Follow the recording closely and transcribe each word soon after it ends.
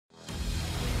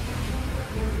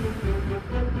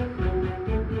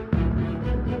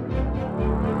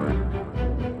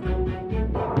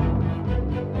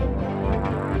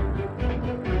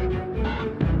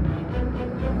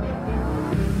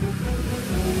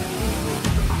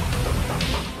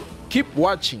Keep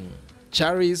watching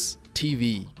Charis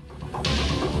TV.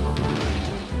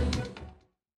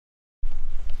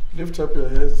 Lift up your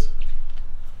heads.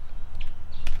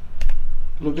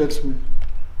 Look at me.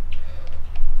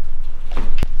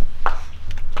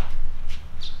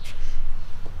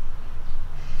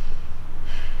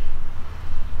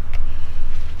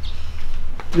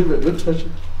 Leave it, don't touch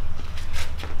it.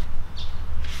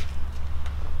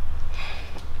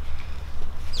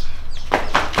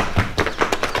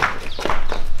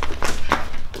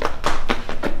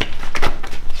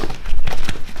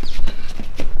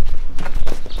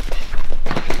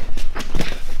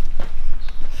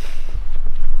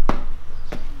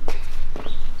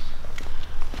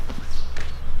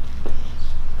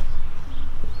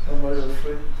 Am I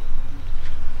afraid?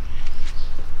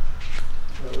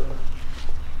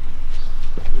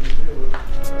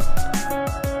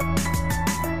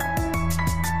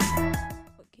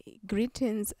 Okay,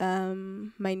 greetings.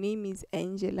 My name is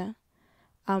Angela.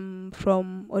 I'm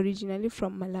originally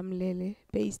from Malamlele,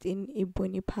 based in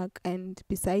Iboni Park, and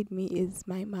beside me is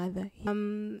my mother.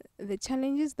 The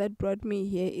challenges that brought me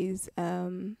here is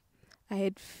I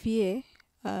had fear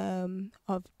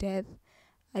of death.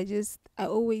 I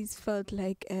always felt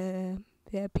like there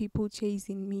are people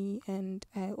chasing me, and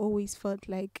I always felt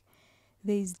like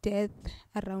there's death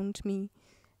around me.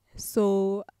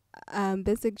 So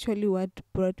that's actually what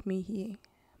brought me here.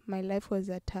 My life was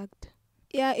attacked.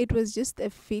 Yeah, it was just a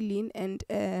feeling, and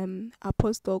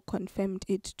Apostle confirmed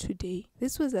it today.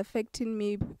 This was affecting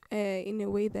me in a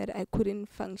way that I couldn't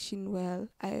function well.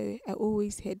 I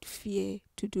always had fear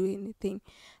to do anything.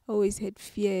 I always had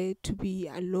fear to be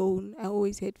alone. I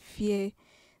always had fear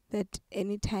that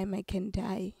anytime I can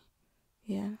die.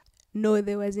 Yeah. No,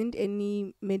 there wasn't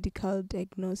any medical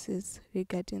diagnosis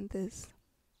regarding this.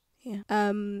 Yeah.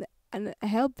 And a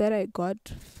help that I got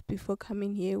before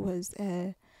coming here was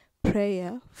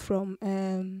prayer from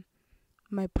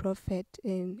my prophet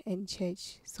in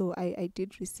church. So I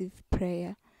did receive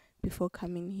prayer before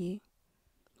coming here,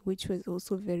 which was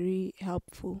also very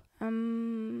helpful.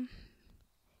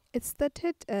 It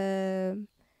started I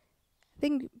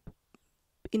think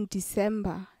in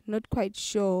December, not quite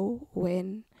sure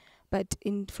when, but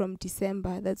from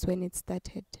December, that's when it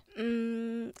started.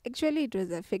 Actually, it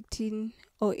was affecting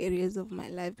all areas of my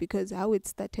life, because how it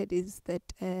started is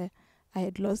that I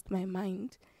had lost my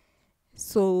mind.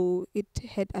 So it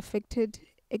had affected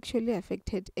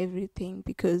everything,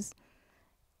 because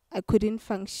I couldn't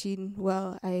function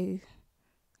well. I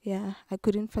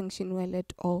couldn't function well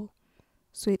at all.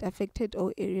 So it affected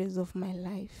all areas of my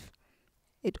life.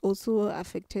 It also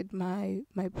affected my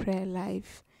prayer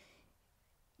life.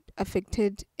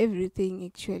 Affected everything,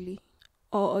 actually.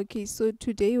 Oh, okay. So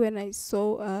today when I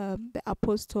saw the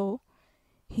apostle,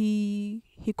 he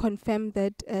confirmed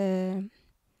that there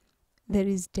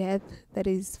is death that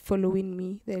is following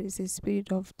me. There is a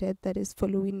spirit of death that is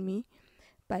following me.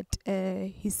 But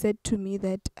he said to me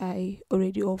that I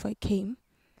already overcame.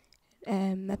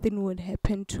 Nothing would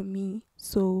happen to me.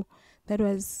 So that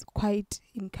was quite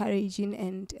encouraging,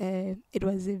 and it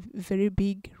was a very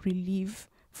big relief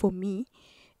for me.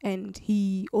 And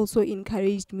he also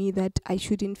encouraged me that I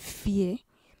shouldn't fear.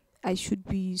 I should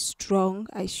be strong.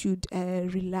 I should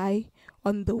rely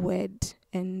on the word.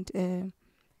 And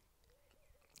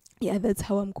that's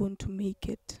how I'm going to make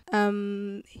it.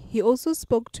 He also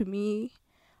spoke to me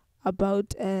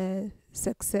about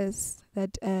success,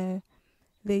 that there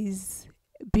is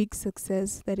big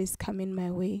success that is coming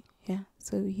my way. Yeah,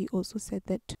 so he also said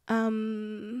that.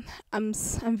 I'm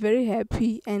very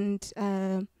happy, and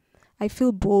I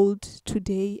feel bold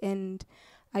today, and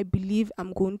I believe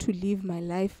I'm going to live my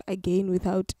life again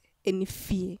without any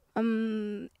fear.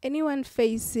 Anyone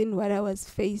facing what I was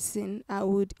facing, I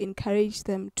would encourage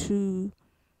them to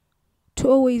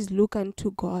always look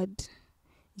unto God.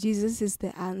 Jesus is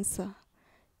the answer.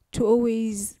 To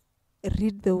always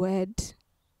read the word.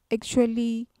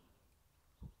 Actually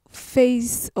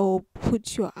face or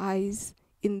put your eyes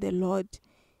in the Lord.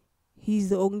 He's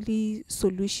the only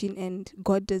solution, and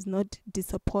God does not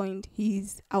disappoint.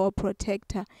 He's our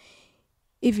protector.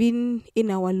 Even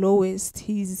in our lowest,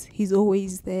 he's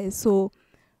always there. So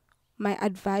my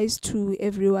advice to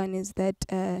everyone is that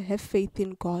have faith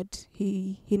in God.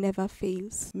 He never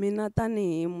fails. Mina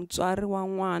tani mutswari wa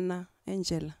n'wana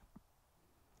Angela.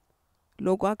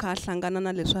 Loko a kha hlangana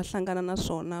na leswi a hlangana na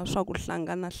swona swa ku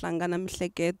hlangana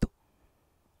mihleketo.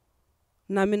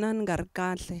 Na mina ni nga ri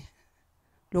kahle.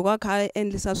 Loko a kha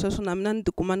endlisa sweswo na mina ni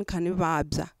tikuma ni kha ni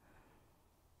vabya.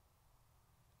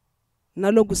 Na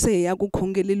loko se ya ku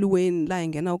khongeleliweni la hi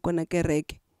nghena kona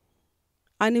kereke.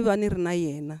 Ani va ni ri na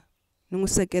yena. ni n'wi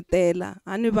seketela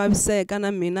a ni vaviseka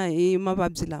na mina hi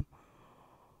mavabyi lama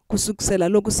ku sukusela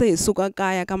loko se hi suka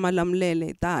kaya ka Malamulele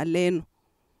hi ta haleno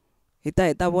hi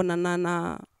ta vonana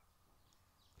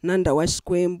na ndhawu wa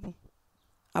Xikwembu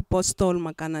Apostle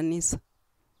Makananisa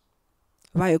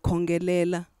va hi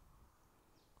khongelela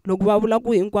loko va vula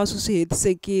ku hinkwaswo swi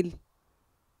hetisekile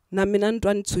na mina ni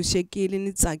twa ni tshunxekile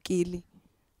ni tsakile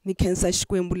ni khensa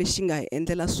Xikwembu lexi nga hi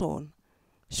endlela swona.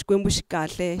 Xikwembu xi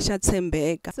kahle xa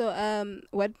tshembeka. So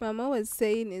what Mama was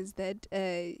saying is that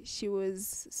she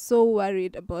was so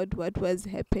worried about what was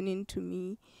happening to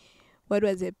me. What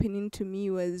was happening to me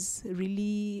was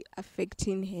really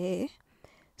affecting her.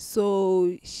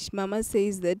 So Mama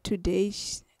says that today,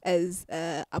 as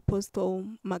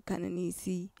Apostle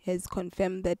Makananisa has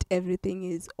confirmed that everything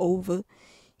is over,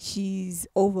 she's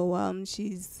overwhelmed,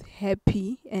 she's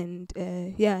happy, and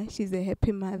yeah, she's a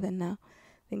happy mother now.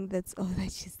 I think that's all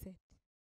that she said.